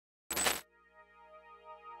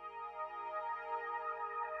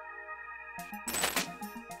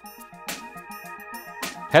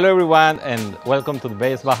Hello everyone and welcome to the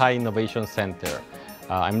Best Baha'i Innovation Center.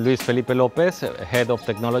 I'm Luis Felipe Lopez, Head of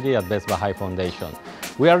Technology at Best Baha'i Foundation.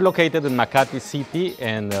 We are located in Makati City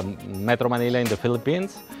and Metro Manila in the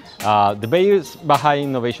Philippines. The Best Baha'i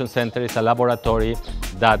Innovation Center is a laboratory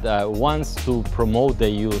that wants to promote the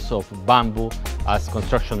use of bamboo as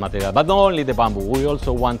construction material. But not only the bamboo, we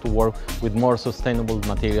also want to work with more sustainable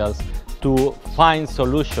materials to find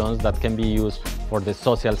solutions that can be used for the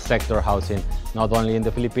social sector housing, not only in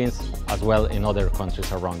the Philippines, as well in other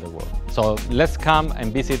countries around the world. So let's come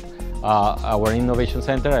and visit our Innovation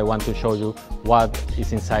Center. I want to show you what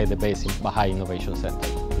is inside the Best Baha'i Innovation Center.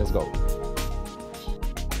 Let's go.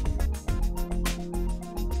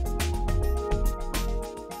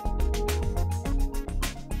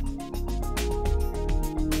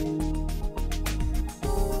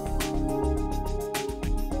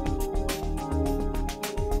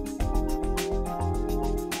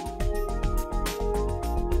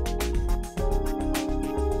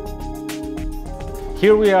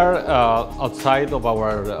 Here we are outside of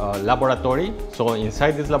our laboratory. So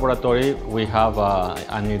inside this laboratory, we have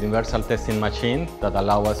an universal testing machine that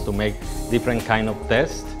allows us to make different kind of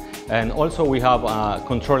tests. And also we have a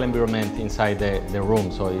control environment inside the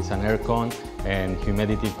room. So it's an aircon and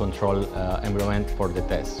humidity control environment for the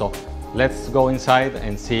test. So let's go inside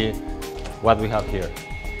and see what we have here.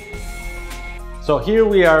 So here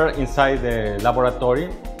we are inside the laboratory.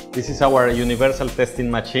 This is our universal testing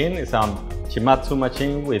machine. It's a Shimadzu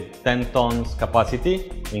machine with 10 tons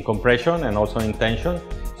capacity in compression and also in tension.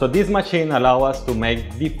 So this machine allows us to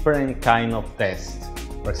make different kind of tests.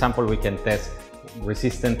 For example, we can test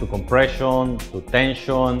resistance to compression, to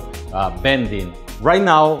tension, bending. Right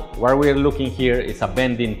now, what we're looking here is a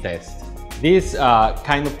bending test. This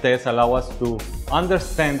kind of test allows us to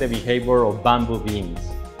understand the behavior of bamboo beams.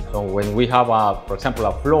 So when we have, for example,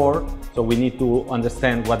 a floor, so we need to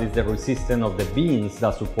understand what is the resistance of the beams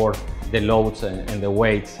that support the loads and the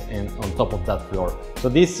weights on top of that floor. So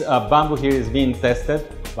this bamboo here is being tested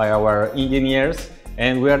by our engineers,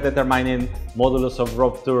 and we are determining modulus of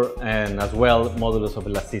rupture and as well modulus of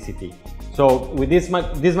elasticity. So with this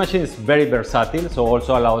machine is very versatile, so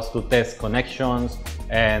also allows us to test connections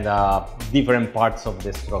and different parts of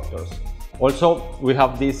the structures. Also, we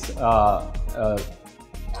have this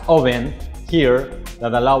oven here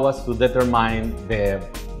that allow us to determine the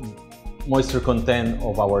moisture content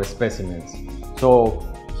of our specimens. So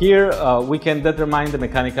here we can determine the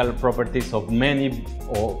mechanical properties of many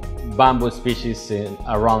bamboo species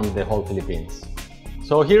around the whole Philippines.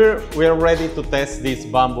 So here we are ready to test this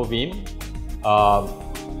bamboo beam.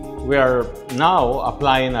 We are now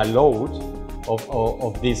applying a load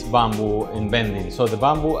of this bamboo in bending. So the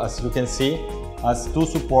bamboo, as you can see, has two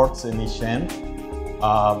supports in each end.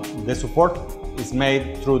 The support is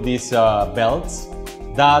made through these belts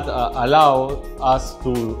that allow us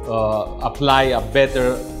to apply a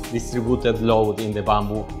better distributed load in the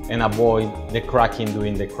bamboo and avoid the cracking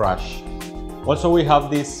during the crush. Also, we have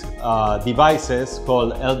these devices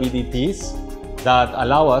called LVDTs that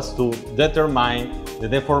allow us to determine the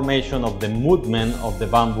deformation of the movement of the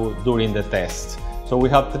bamboo during the test. So we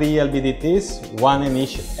have 3 LVDTs, one in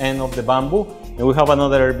each end of the bamboo, and we have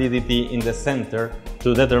another LVDT in the center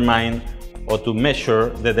to determine or to measure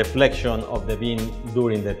the deflection of the beam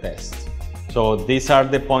during the test. So these are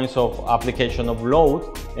the points of application of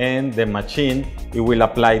load, and the machine, it will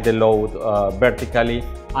apply the load vertically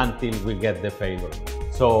until we get the failure.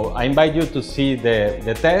 So I invite you to see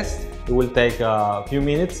the test. It will take a few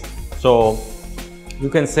minutes, so you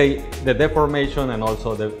can see the deformation and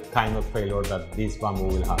also the kind of failure that this bamboo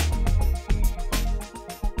will have.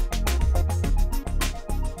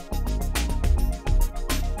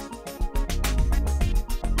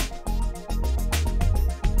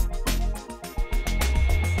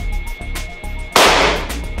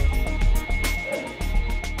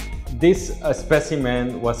 This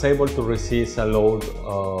specimen was able to resist a load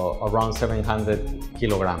around 700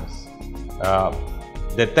 kilograms.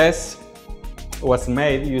 The test was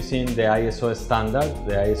made using the ISO standard,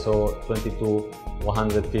 the ISO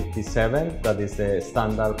 22157, that is the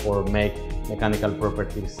standard for mechanical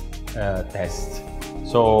properties test.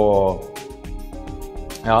 So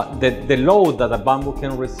the load that a bamboo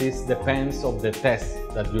can resist depends on the test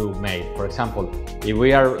that you made. For example, if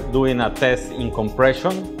we are doing a test in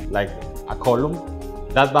compression, like a column,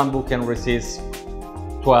 that bamboo can resist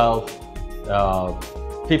 12,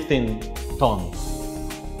 15 tons.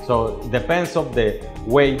 So depends on the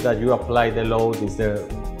weight that you apply the load is the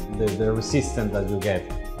resistance that you get,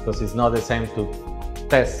 because it's not the same to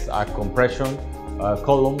test a compression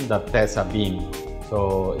column that tests a beam.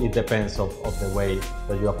 So it depends of the way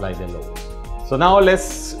that you apply the loads. So now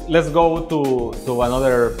let's go to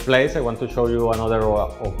another place. I want to show you another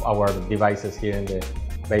of our devices here in the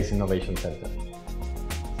Base Innovation Center.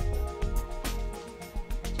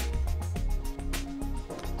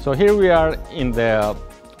 So here we are in the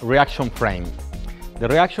reaction frame. The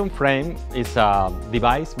reaction frame is a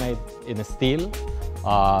device made in steel,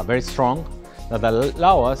 very strong, that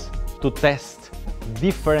allow us to test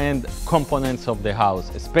different components of the house,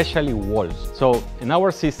 especially walls. So in our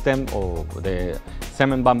system, or the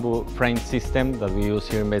cement bamboo frame system that we use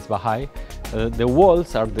here in Base Baha'i, the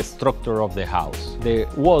walls are the structure of the house. The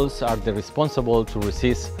walls are responsible to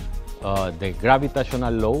resist the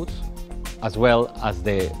gravitational loads as well as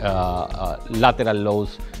the lateral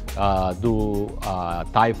loads due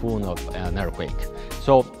typhoon or an earthquake.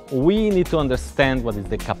 So we need to understand what is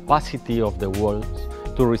the capacity of the walls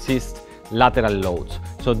to resist lateral loads.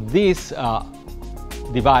 So this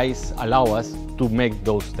device allows us to make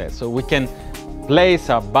those tests. So we can place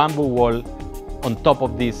a bamboo wall on top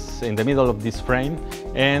of this, in the middle of this frame,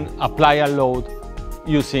 and apply a load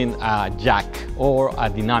using a jack or a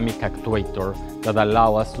dynamic actuator that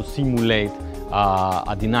allow us to simulate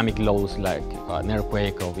a dynamic loads like an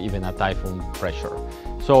earthquake or even a typhoon pressure.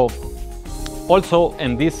 So also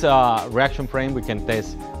in this reaction frame we can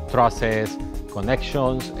test trusses,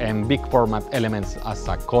 connections, and big format elements as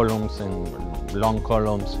columns and long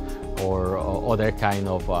columns or other kind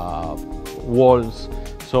of walls.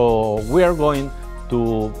 So we are going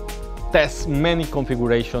to test many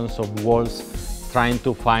configurations of walls, trying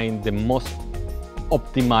to find the most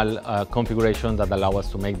optimal configuration that allow us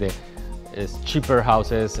to make the cheaper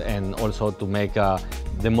houses and also to make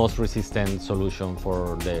the most resistant solution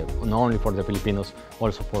for not only for the Filipinos,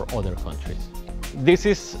 also for other countries. This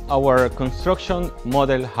is our construction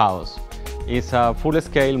model house. It's a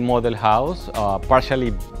full-scale model house,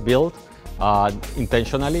 partially built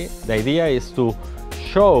intentionally. The idea is to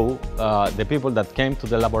show the people that came to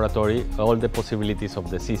the laboratory all the possibilities of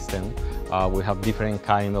the system. We have different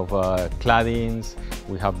kind of claddings,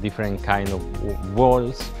 we have different kind of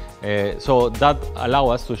walls. So that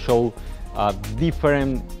allows us to show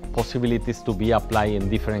different possibilities to be applied in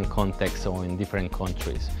different contexts or in different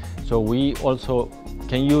countries. So we also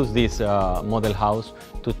can use this model house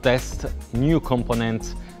to test new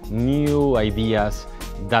components, new ideas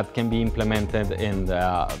that can be implemented in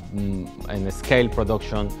scale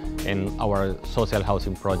production in our social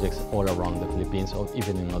housing projects all around the Philippines or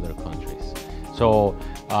even in other countries. So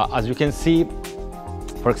as you can see,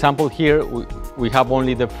 for example, here we have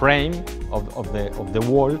only the frame of the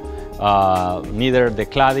wall, neither the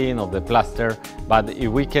cladding or the plaster. But if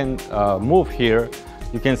we can move here,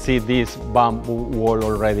 you can see this bamboo wall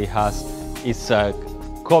already is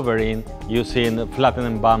covering using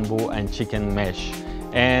flattened bamboo and chicken mesh.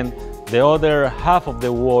 And the other half of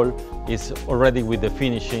the wall is already with the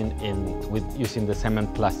finishing with using the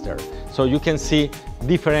cement plaster. So you can see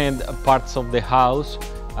different parts of the house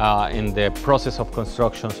in the process of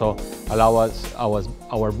construction, so allow us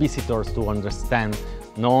our visitors to understand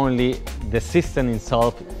not only the system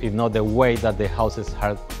itself, if not the way that the houses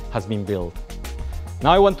has been built.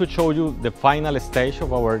 Now I want to show you the final stage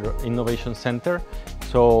of our innovation center.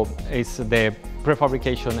 So it's the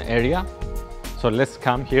prefabrication area. So let's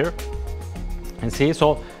come here and see.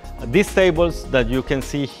 So these tables that you can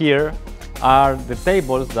see here are the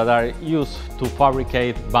tables that are used to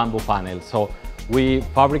fabricate bamboo panels. So we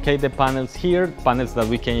fabricate the panels here, panels that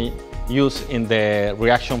we can use in the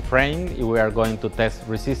reaction frame if we are going to test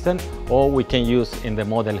resistance, or we can use in the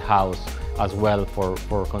model house as well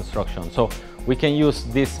for construction. So we can use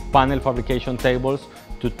these panel fabrication tables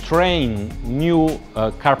to train new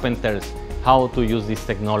carpenters how to use this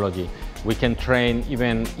technology. We can train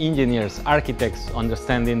even engineers, architects,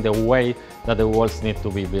 understanding the way that the walls need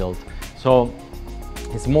to be built. So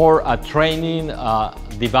it's more a training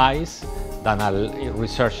device than a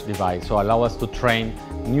research device. So allow us to train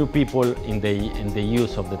new people in the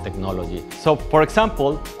use of the technology. So for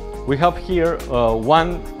example, we have here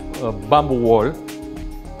one bamboo wall.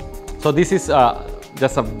 So this is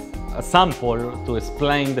just a sample to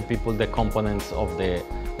explain the people the components of the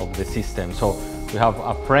system. So we have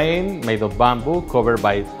a frame made of bamboo covered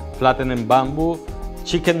by flattened bamboo,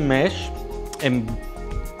 chicken mesh, and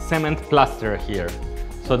cement plaster here.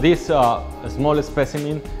 So this small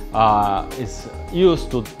specimen is used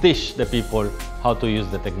to teach the people how to use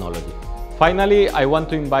the technology. Finally, I want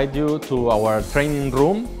to invite you to our training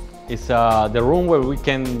room. It's the room where we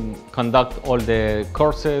can conduct all the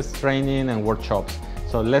courses, training, and workshops.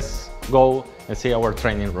 So let's go and see our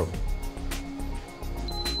training room.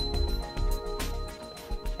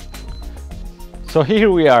 So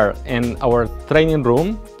here we are in our training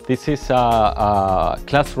room. This is a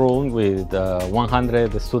classroom with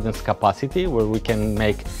 100 students capacity where we can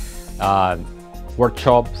make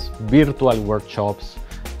workshops, virtual workshops,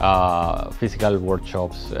 physical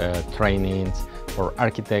workshops, trainings for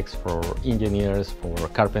architects, for engineers, for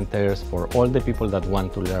carpenters, for all the people that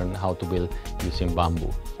want to learn how to build using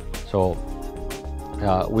bamboo. So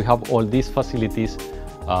we have all these facilities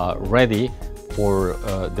ready for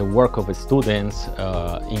the work of students,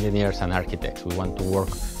 engineers and architects. We want to work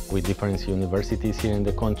with different universities here in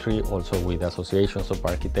the country, also with associations of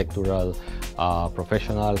architectural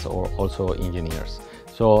professionals or also engineers.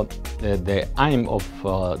 So the aim of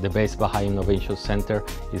the Base Baja Innovation Center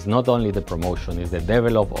is not only the promotion, it's the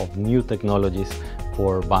development of new technologies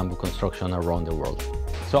for bamboo construction around the world.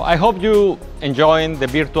 So I hope you enjoyed the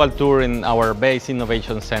virtual tour in our Base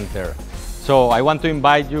Innovation Center. So I want to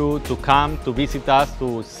invite you to come to visit us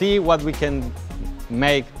to see what we can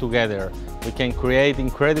make together. We can create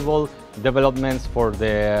incredible developments for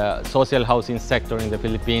the social housing sector in the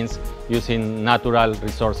Philippines using natural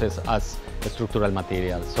resources as structural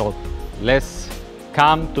materials. So let's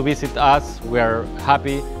come to visit us. We are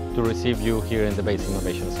happy to receive you here in the Base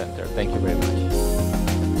Innovation Center. Thank you very much.